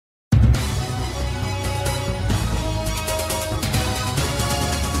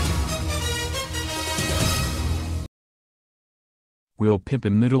Will Pippa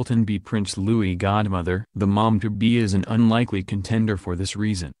Middleton be Prince Louis' godmother? The mom-to-be is an unlikely contender for this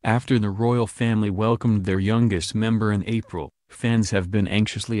reason. After the royal family welcomed their youngest member in April, fans have been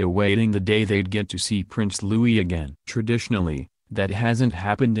anxiously awaiting the day they'd get to see Prince Louis again. Traditionally, that hasn't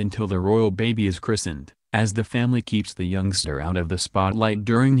happened until the royal baby is christened, as the family keeps the youngster out of the spotlight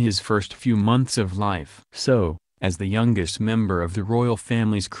during his first few months of life. So, as the youngest member of the royal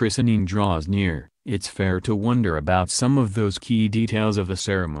family's christening draws near, it's fair to wonder about some of those key details of the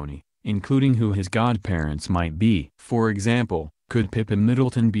ceremony, including who his godparents might be. For example, could Pippa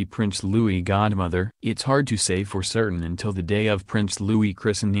Middleton be Prince Louis' godmother? It's hard to say for certain until the day of Prince Louis'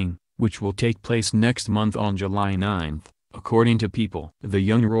 christening, which will take place next month on July 9th, according to People. The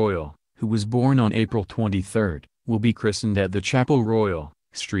young royal, who was born on April 23, will be christened at the Chapel Royal,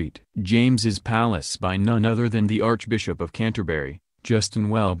 St. James's Palace by none other than the Archbishop of Canterbury, Justin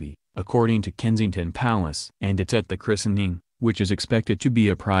Welby, according to Kensington Palace. And it's at the christening, which is expected to be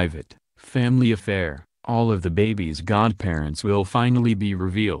a private, family affair, all of the baby's godparents will finally be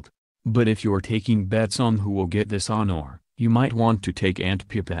revealed. But if you're taking bets on who will get this honor, you might want to take Aunt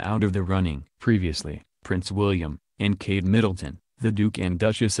Pippa out of the running. Previously, Prince William and Kate Middleton, the Duke and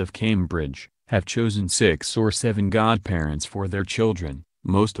Duchess of Cambridge, have chosen 6 or 7 godparents for their children,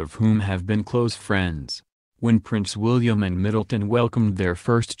 most of whom have been close friends. When Prince William and Middleton welcomed their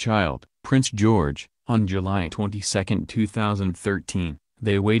first child, Prince George, on July 22, 2013,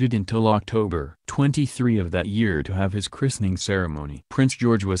 they waited until October 23 of that year to have his christening ceremony. Prince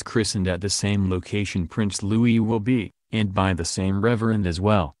George was christened at the same location Prince Louis will be, and by the same reverend as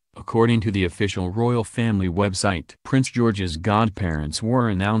well, according to the official royal family website. Prince George's godparents were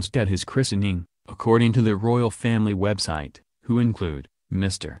announced at his christening, according to the royal family website, who include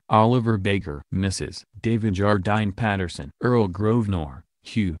Mr. Oliver Baker, Mrs. David Jardine Patterson, Earl Grosvenor,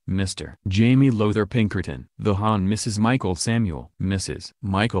 Hugh, Mr. Jamie Lowther Pinkerton, the Hon Mrs. Michael Samuel, Mrs.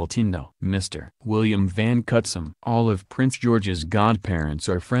 Michael Tyndall, Mr. William Van Cutsum. All of Prince George's godparents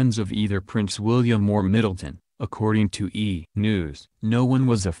are friends of either Prince William or Middleton, according to E! News. No one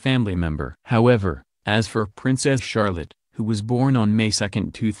was a family member. However, as for Princess Charlotte, who was born on May 2,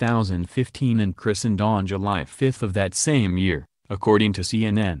 2015 and christened on July 5 of that same year, according to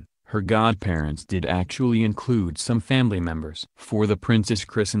CNN, her godparents did actually include some family members. For the princess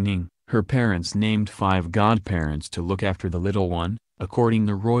christening, her parents named 5 godparents to look after the little one, according to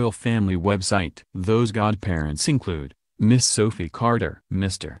the royal family website. Those godparents include Miss Sophie Carter,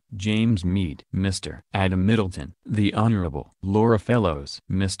 Mr. James Mead, Mr. Adam Middleton, the Honorable Laura Fellows,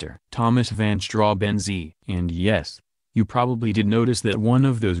 Mr. Thomas Van Straubenzee. And yes, you probably did notice that one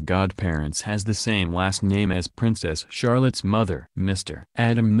of those godparents has the same last name as Princess Charlotte's mother. Mr.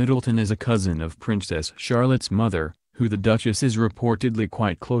 Adam Middleton is a cousin of Princess Charlotte's mother, who the Duchess is reportedly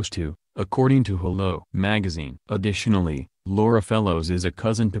quite close to, according to Hello magazine. Additionally, Laura Fellows is a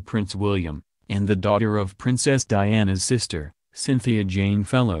cousin to Prince William, and the daughter of Princess Diana's sister, Cynthia Jane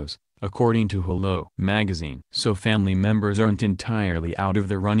Fellows, according to Hello magazine. So family members aren't entirely out of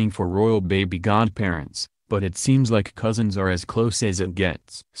the running for royal baby godparents, but it seems like cousins are as close as it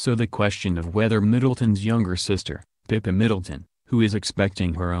gets. So the question of whether Middleton's younger sister, Pippa Middleton, who is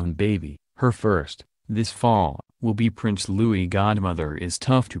expecting her own baby, her first, this fall, will be Prince Louis' godmother is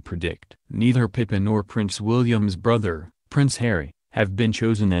tough to predict. Neither Pippa nor Prince William's brother, Prince Harry, have been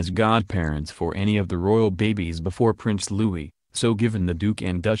chosen as godparents for any of the royal babies before Prince Louis, so given the Duke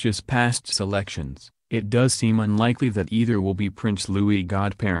and Duchess past selections, it does seem unlikely that either will be Prince Louis'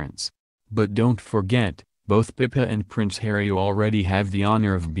 godparents. But don't forget, both Pippa and Prince Harry already have the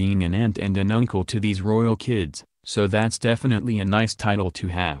honor of being an aunt and an uncle to these royal kids, so that's definitely a nice title to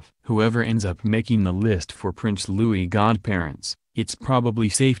have. Whoever ends up making the list for Prince Louis' godparents, it's probably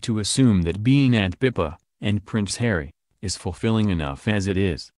safe to assume that being Aunt Pippa, and Prince Harry, is fulfilling enough as it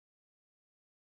is.